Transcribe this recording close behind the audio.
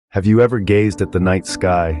Have you ever gazed at the night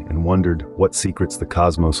sky and wondered what secrets the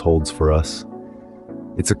cosmos holds for us?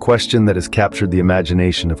 It's a question that has captured the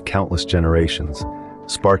imagination of countless generations,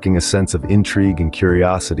 sparking a sense of intrigue and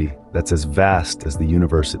curiosity that's as vast as the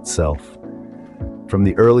universe itself. From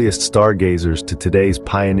the earliest stargazers to today's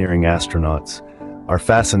pioneering astronauts, our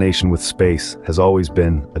fascination with space has always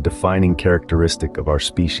been a defining characteristic of our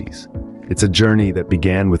species. It's a journey that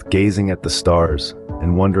began with gazing at the stars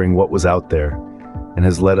and wondering what was out there, and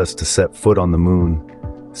has led us to set foot on the moon,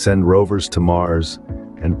 send rovers to Mars,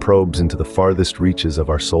 and probes into the farthest reaches of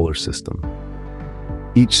our solar system.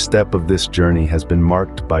 Each step of this journey has been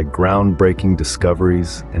marked by groundbreaking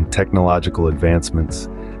discoveries and technological advancements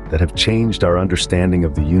that have changed our understanding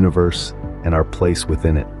of the universe and our place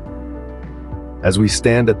within it. As we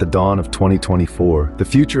stand at the dawn of 2024, the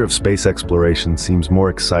future of space exploration seems more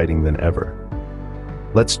exciting than ever.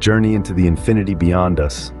 Let's journey into the infinity beyond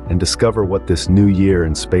us and discover what this new year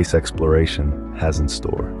in space exploration has in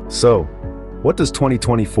store. So, what does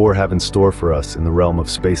 2024 have in store for us in the realm of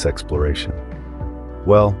space exploration?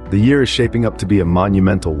 Well, the year is shaping up to be a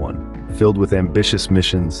monumental one, filled with ambitious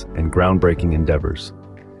missions and groundbreaking endeavors.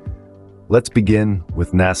 Let's begin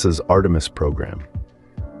with NASA's Artemis program.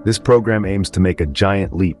 This program aims to make a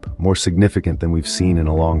giant leap, more significant than we've seen in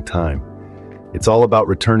a long time. It's all about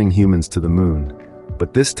returning humans to the moon.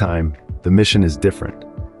 But this time, the mission is different.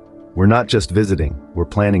 We're not just visiting, we're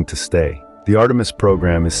planning to stay. The Artemis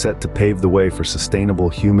program is set to pave the way for sustainable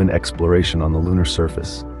human exploration on the lunar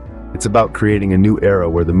surface. It's about creating a new era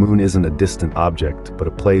where the moon isn't a distant object, but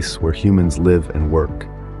a place where humans live and work.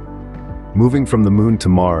 Moving from the moon to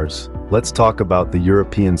Mars, let's talk about the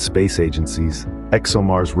European Space Agency's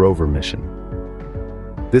ExoMars rover mission.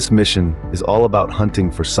 This mission is all about hunting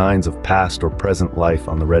for signs of past or present life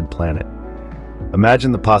on the red planet.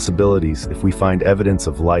 Imagine the possibilities if we find evidence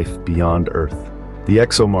of life beyond Earth. The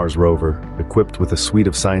ExoMars rover, equipped with a suite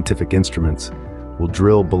of scientific instruments, will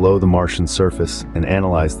drill below the Martian surface and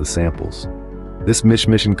analyze the samples. This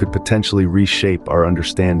mission could potentially reshape our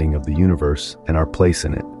understanding of the universe and our place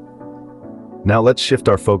in it. Now let's shift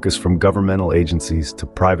our focus from governmental agencies to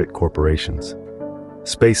private corporations.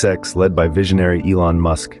 SpaceX, led by visionary Elon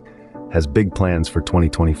Musk, has big plans for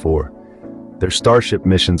 2024. Their Starship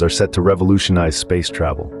missions are set to revolutionize space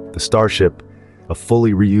travel. The Starship, a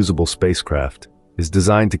fully reusable spacecraft, is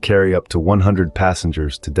designed to carry up to 100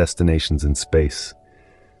 passengers to destinations in space.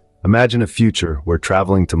 Imagine a future where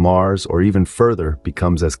traveling to Mars or even further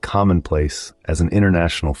becomes as commonplace as an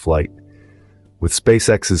international flight. With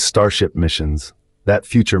SpaceX's Starship missions, that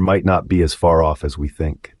future might not be as far off as we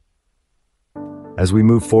think. As we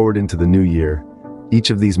move forward into the new year, each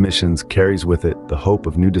of these missions carries with it the hope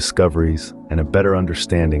of new discoveries and a better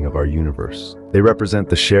understanding of our universe. They represent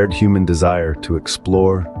the shared human desire to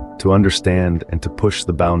explore, to understand, and to push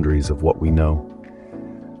the boundaries of what we know.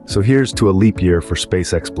 So here's to a leap year for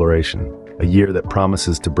space exploration, a year that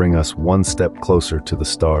promises to bring us one step closer to the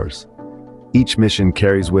stars. Each mission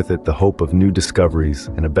carries with it the hope of new discoveries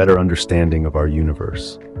and a better understanding of our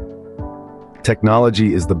universe.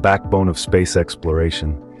 Technology is the backbone of space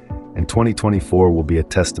exploration, and 2024 will be a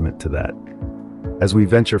testament to that. As we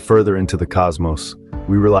venture further into the cosmos,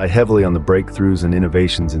 we rely heavily on the breakthroughs and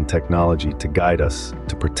innovations in technology to guide us,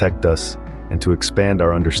 to protect us, and to expand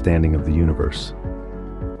our understanding of the universe.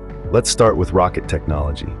 Let's start with rocket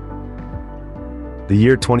technology. The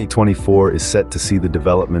year 2024 is set to see the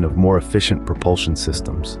development of more efficient propulsion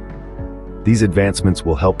systems. These advancements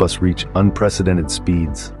will help us reach unprecedented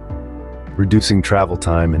speeds, reducing travel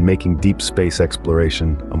time and making deep space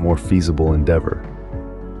exploration a more feasible endeavor.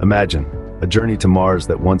 Imagine, a journey to Mars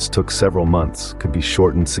that once took several months could be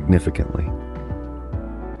shortened significantly.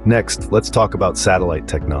 Next, let's talk about satellite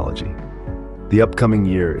technology. The upcoming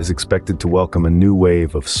year is expected to welcome a new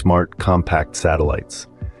wave of smart, compact satellites.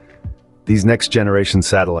 These next-generation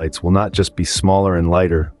satellites will not just be smaller and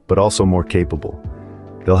lighter, but also more capable.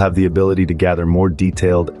 They'll have the ability to gather more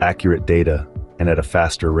detailed, accurate data and at a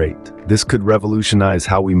faster rate. This could revolutionize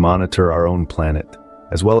how we monitor our own planet,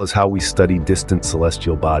 as well as how we study distant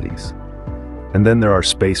celestial bodies. And then there are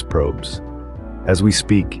space probes. As we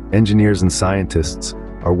speak, engineers and scientists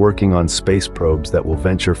are working on space probes that will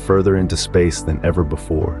venture further into space than ever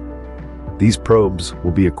before. These probes will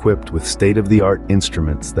be equipped with state-of-the-art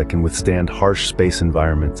instruments that can withstand harsh space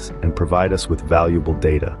environments and provide us with valuable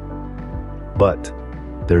data. But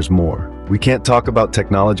there's more. We can't talk about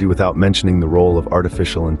technology without mentioning the role of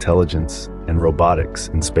artificial intelligence and robotics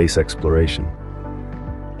in space exploration.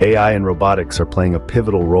 AI and robotics are playing a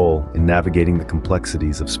pivotal role in navigating the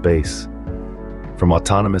complexities of space. From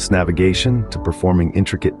autonomous navigation to performing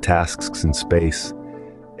intricate tasks in space,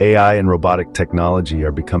 AI and robotic technology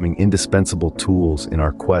are becoming indispensable tools in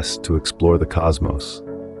our quest to explore the cosmos.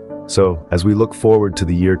 So, as we look forward to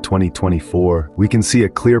the year 2024, we can see a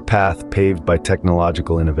clear path paved by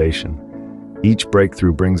technological innovation. Each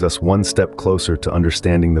breakthrough brings us one step closer to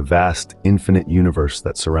understanding the vast, infinite universe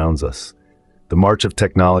that surrounds us. The march of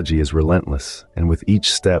technology is relentless, and with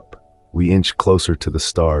each step, we inch closer to the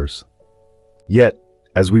stars. Yet,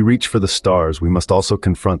 as we reach for the stars, we must also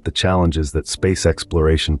confront the challenges that space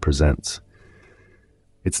exploration presents.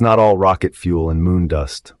 It's not all rocket fuel and moon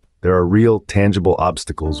dust. There are real, tangible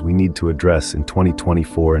obstacles we need to address in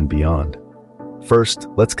 2024 and beyond. First,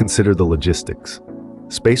 let's consider the logistics.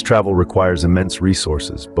 Space travel requires immense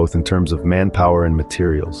resources, both in terms of manpower and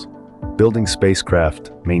materials. Building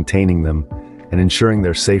spacecraft, maintaining them, and ensuring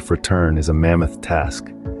their safe return is a mammoth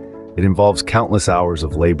task. It involves countless hours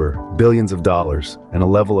of labor, billions of dollars, and a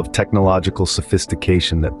level of technological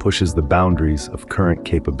sophistication that pushes the boundaries of current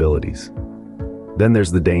capabilities. Then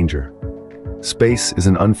there's the danger. Space is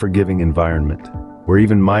an unforgiving environment, where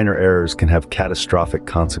even minor errors can have catastrophic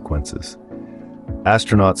consequences.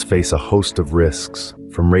 Astronauts face a host of risks,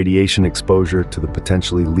 from radiation exposure to the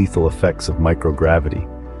potentially lethal effects of microgravity.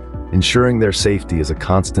 Ensuring their safety is a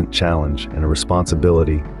constant challenge and a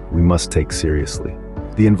responsibility we must take seriously.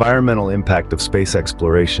 The environmental impact of space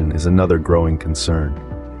exploration is another growing concern.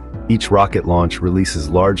 Each rocket launch releases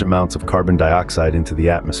large amounts of carbon dioxide into the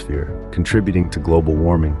atmosphere, contributing to global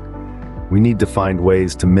warming. We need to find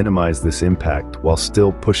ways to minimize this impact while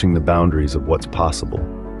still pushing the boundaries of what's possible.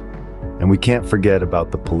 And we can't forget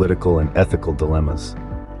about the political and ethical dilemmas.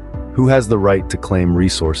 Who has the right to claim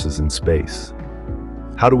resources in space?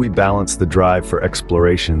 How do we balance the drive for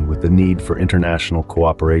exploration with the need for international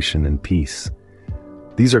cooperation and peace?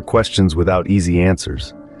 These are questions without easy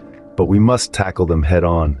answers, but we must tackle them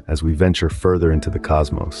head-on as we venture further into the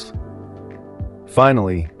cosmos.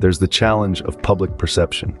 Finally, there's the challenge of public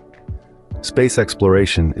perception. Space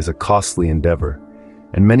exploration is a costly endeavor,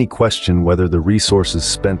 and many question whether the resources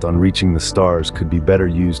spent on reaching the stars could be better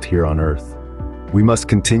used here on Earth. We must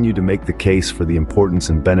continue to make the case for the importance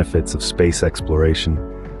and benefits of space exploration,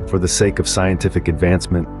 for the sake of scientific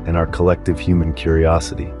advancement and our collective human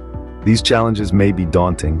curiosity. These challenges may be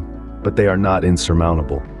daunting, but they are not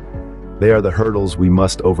insurmountable. They are the hurdles we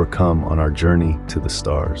must overcome on our journey to the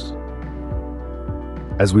stars.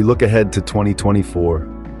 As we look ahead to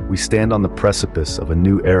 2024, we stand on the precipice of a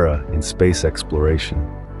new era in space exploration.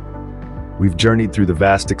 We've journeyed through the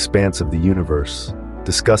vast expanse of the universe,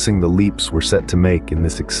 discussing the leaps we're set to make in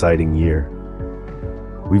this exciting year.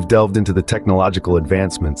 We've delved into the technological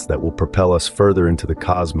advancements that will propel us further into the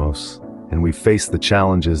cosmos, and we've faced the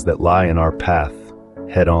challenges that lie in our path,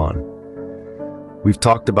 head-on. We've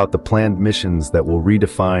talked about the planned missions that will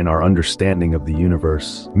redefine our understanding of the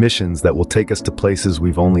universe, missions that will take us to places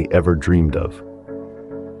we've only ever dreamed of.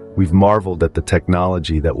 We've marveled at the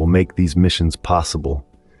technology that will make these missions possible,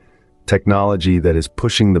 technology that is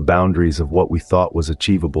pushing the boundaries of what we thought was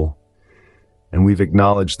achievable. And we've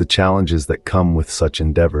acknowledged the challenges that come with such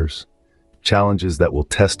endeavors, challenges that will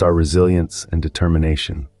test our resilience and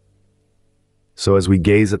determination. So as we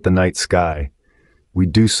gaze at the night sky, we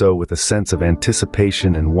do so with a sense of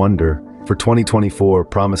anticipation and wonder, for 2024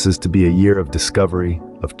 promises to be a year of discovery,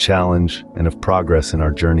 of challenge, and of progress in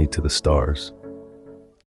our journey to the stars.